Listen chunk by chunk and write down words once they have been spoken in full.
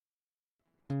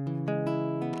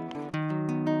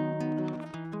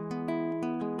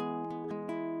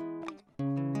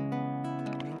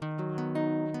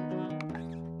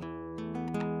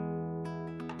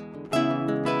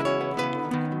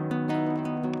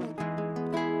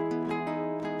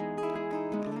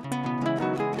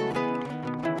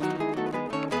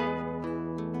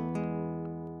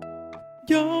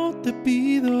Yo te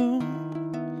pido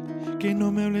que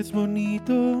no me hables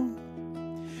bonito.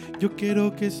 Yo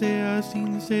quiero que seas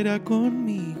sincera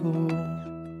conmigo.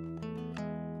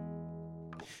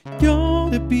 Yo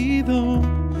te pido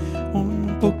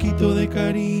un poquito de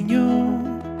cariño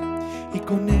y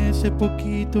con ese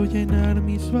poquito llenar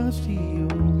mis vacíos.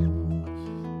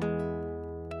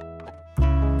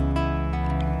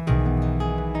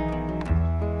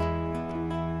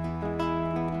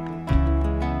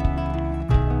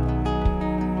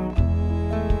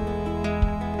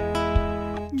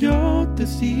 Yo te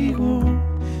sigo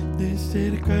de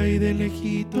cerca y de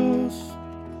lejitos.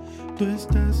 Tú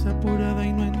estás apurada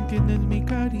y no entiendes mi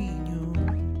cariño.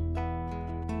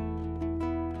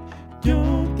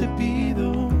 Yo te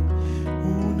pido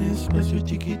un espacio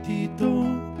chiquitito.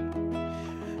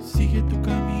 Sigue tu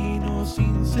camino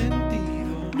sin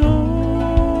sentido.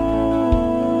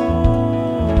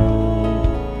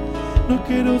 No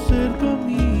quiero ser tu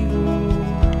amigo.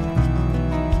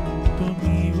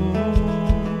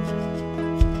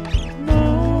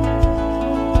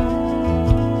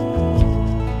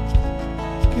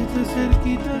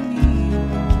 Cerquita mío,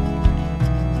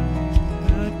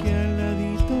 aquí al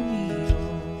ladito mío.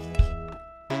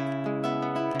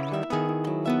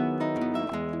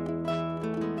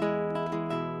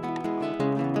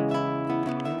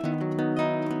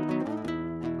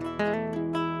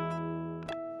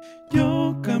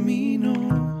 Yo camino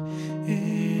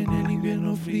en el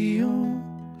invierno frío,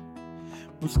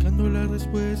 buscando las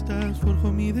respuestas,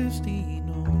 forjo mi destino.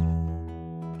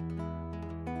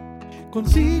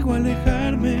 Consigo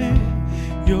alejarme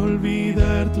y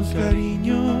olvidar tus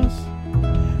cariños,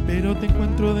 pero te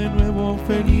encuentro de nuevo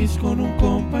feliz con un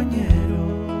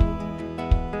compañero.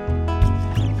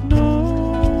 No,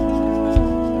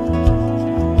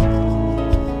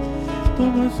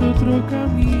 tomas otro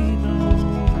camino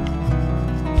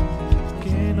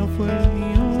que no fue el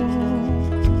mío.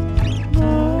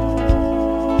 No,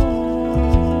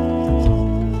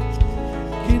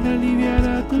 quien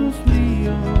aliviará tus fríos.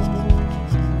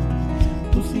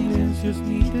 Silencio es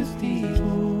mi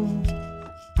testigo.